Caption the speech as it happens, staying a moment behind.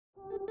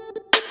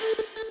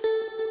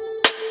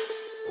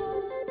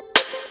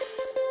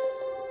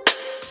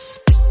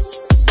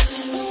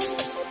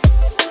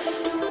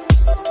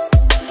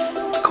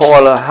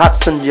Called a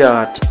Hudson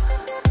Yard.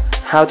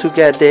 How to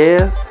get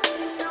there?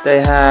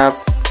 They have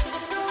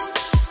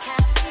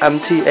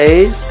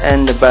MTAs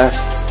and the bus.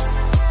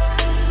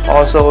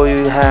 Also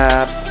you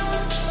have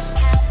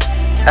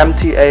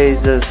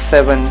MTAs the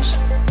 7th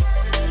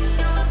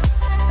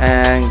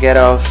and get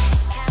off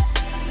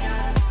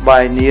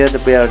by near the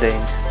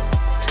building,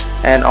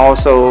 and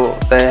also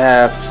they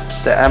have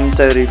the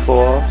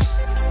M34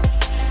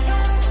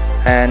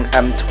 and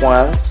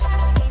M12,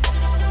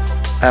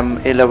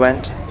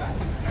 M11.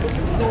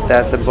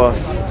 That's the bus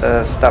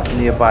stop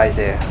nearby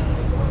there.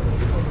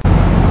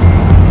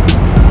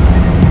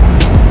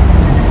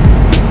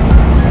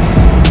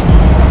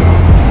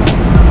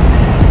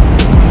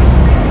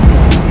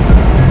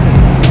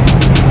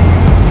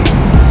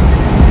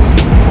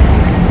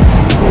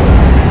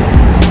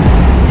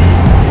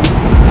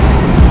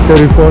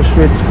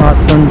 Street,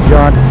 Hudson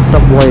Yard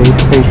subway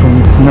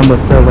stations number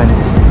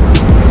 7.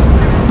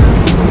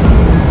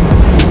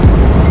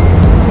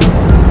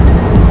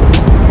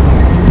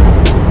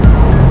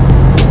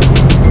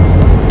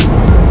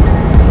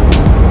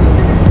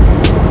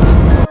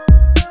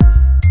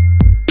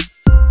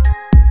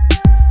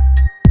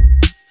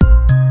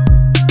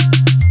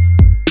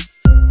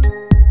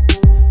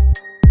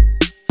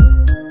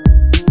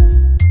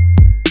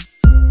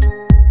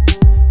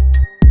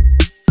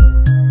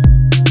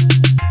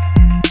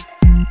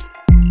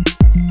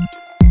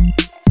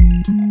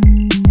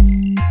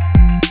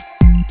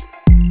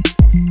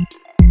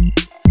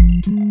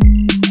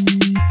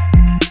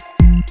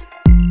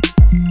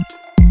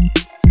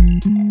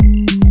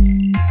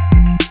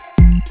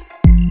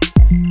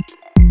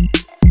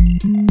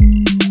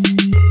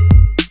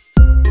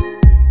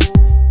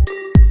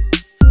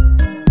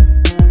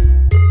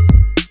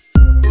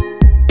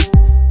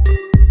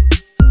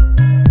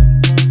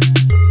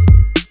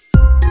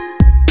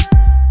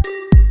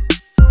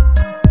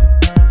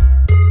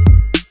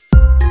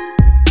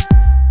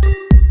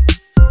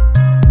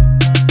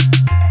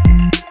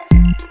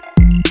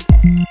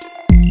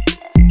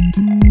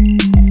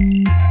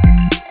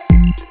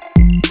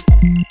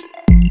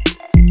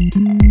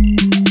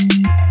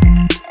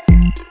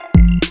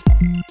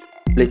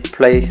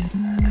 Place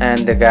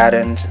and the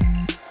gardens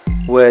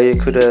where you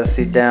could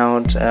sit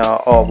down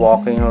or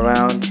walking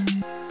around.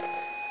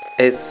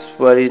 It's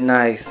very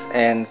nice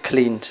and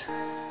clean.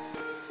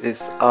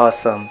 It's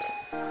awesome.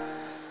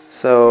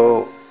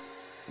 So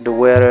the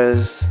weather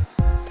is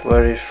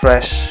very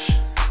fresh,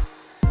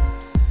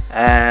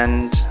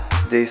 and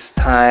these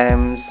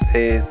times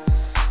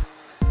it's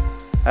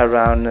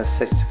around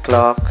 6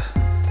 o'clock.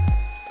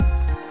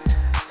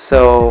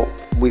 So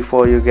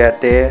before you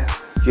get there,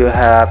 you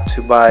have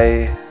to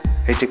buy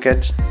a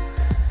ticket.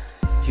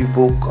 You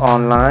book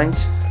online,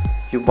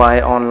 you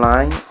buy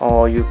online,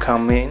 or you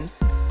come in,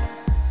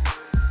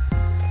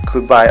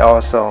 could buy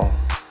also.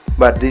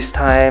 But this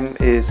time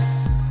it's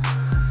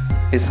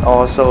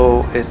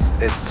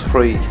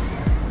free.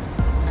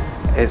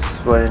 It's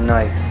very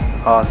nice,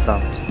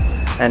 awesome.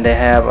 And they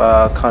have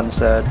a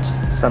concert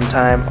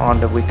sometime on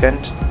the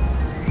weekend,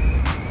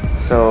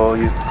 so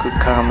you could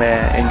come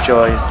and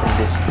enjoy in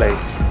this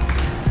place.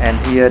 And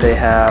here they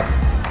have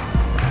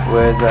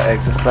where the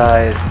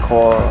exercise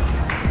called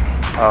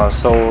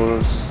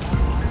souls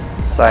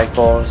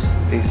cycles.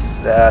 Is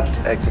that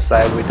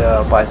exercise with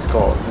a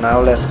bicycle.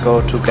 Now let's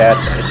go to get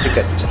a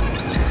ticket.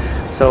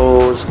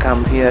 So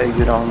come here if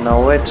you don't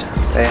know it.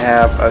 They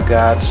have a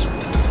guide.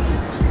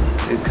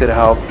 It could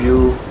help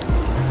you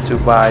to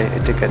buy a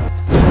ticket.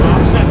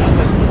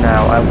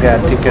 Now I've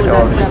got a ticket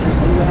already,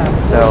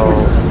 so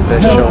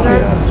let's show me.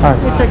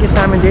 We'll check your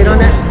time and date on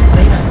that.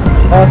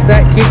 All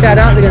set. Keep that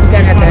out. We're going to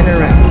scan at the end of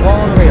the ramp.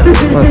 All the way up.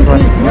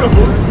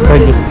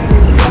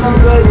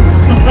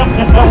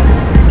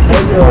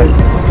 That's right.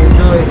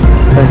 Thank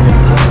you. Thank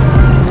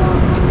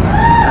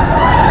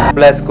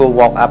you. Let's go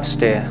walk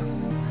upstairs.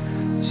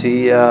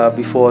 See,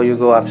 before you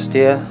go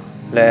upstairs,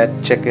 let's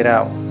check it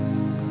out.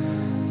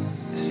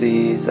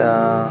 See, it's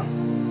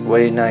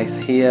very nice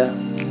here.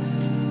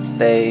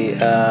 They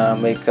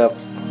make up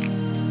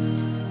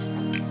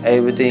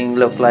everything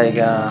look like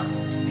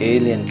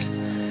alien.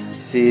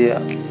 See,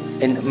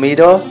 in the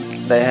middle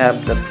they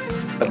have the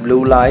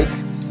blue light.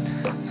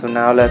 So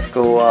now let's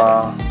go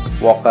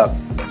walk up.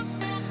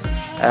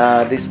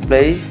 This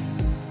place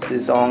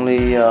is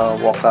only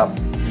walk up.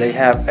 They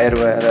have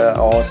elevator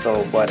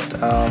also, but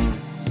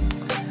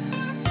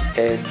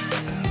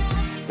it's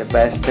the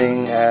best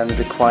thing and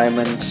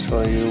requirement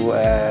for you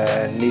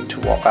need to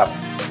walk up.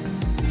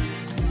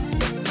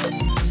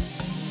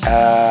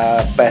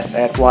 Best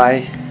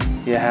advice,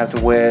 you have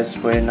to wear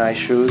very nice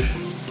shoes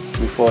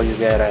before you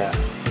get there,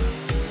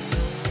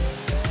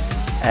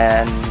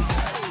 and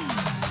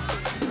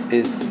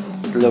it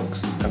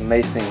looks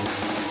amazing.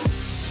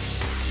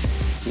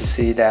 You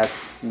see that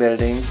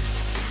building,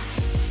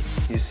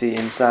 you see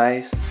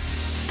inside,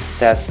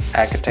 that's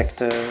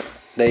architecture.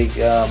 They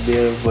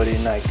build very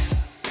nice,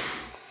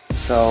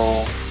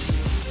 So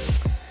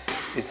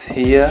it's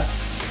here.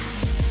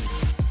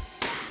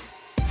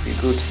 You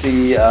could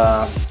see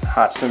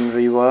Hudson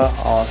River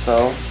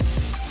also,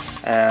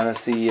 and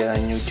see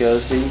New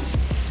Jersey.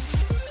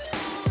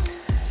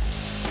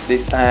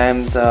 This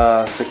time's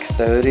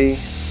 6:30,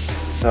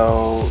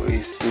 so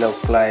it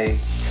looks like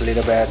a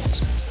little bit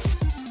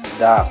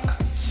dark,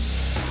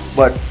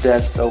 but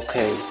that's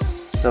okay.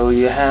 So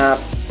you have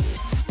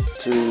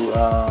to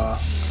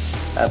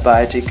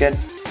buy a ticket,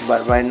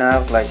 but right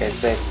now, like I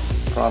said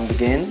from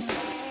beginning,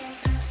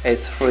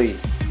 it's free,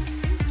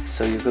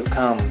 so you could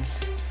come,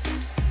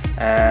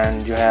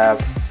 and you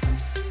have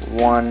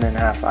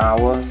 1.5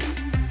 hours.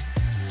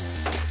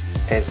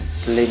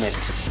 It's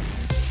limited,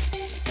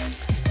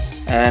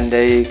 and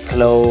they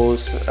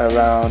close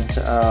around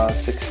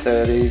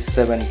 6:30,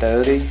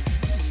 7:30,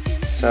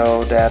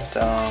 so that's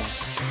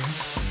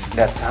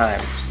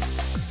times.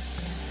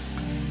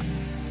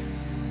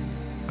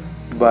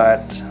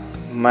 But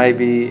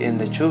maybe in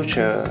the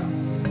future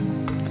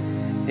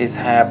it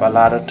have a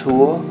lot of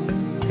tour.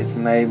 It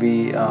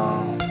maybe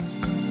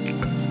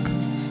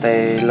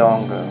stay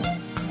longer,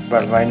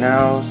 but right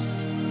now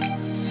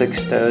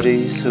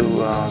 6:30 to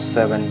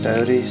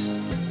 7:30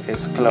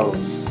 is closed.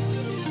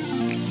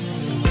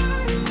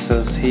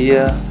 So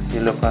here you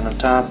look on the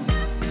top,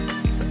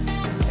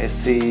 it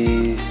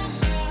sees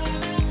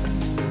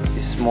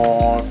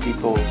small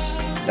peoples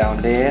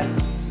down there,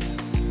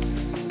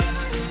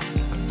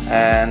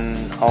 and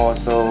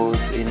also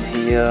in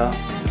here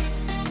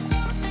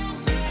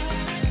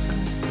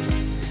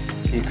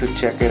you could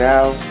check it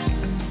out.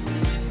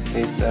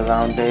 It's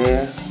around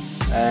there,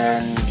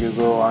 and you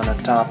go on the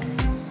top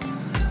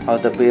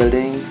of the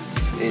buildings.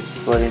 It's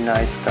very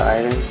nice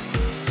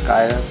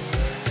skyline,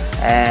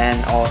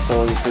 and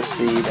also you could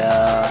see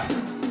the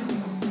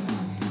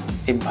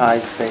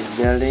Empire State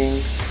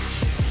Buildings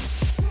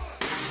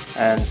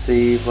and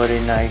see very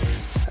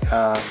nice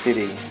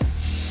city.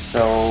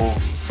 So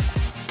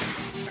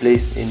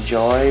please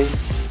enjoy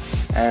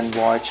and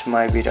watch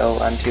my video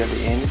until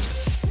the end,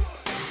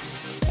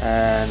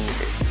 and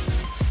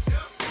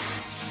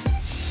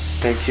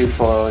thank you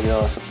for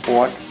your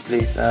support.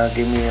 Please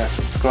give me a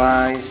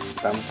subscribe,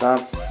 thumbs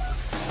up,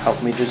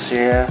 help me to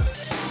share.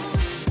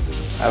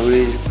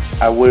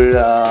 I will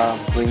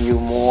bring you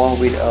more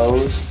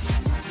videos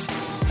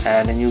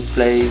and a new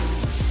place,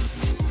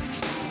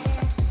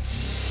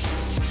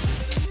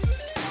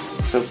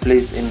 so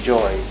please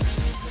enjoy,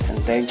 and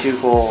thank you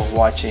for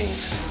watching.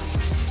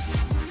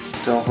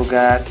 Don't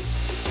forget,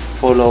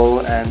 follow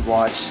and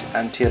watch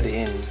until the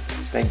end.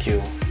 Thank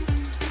you.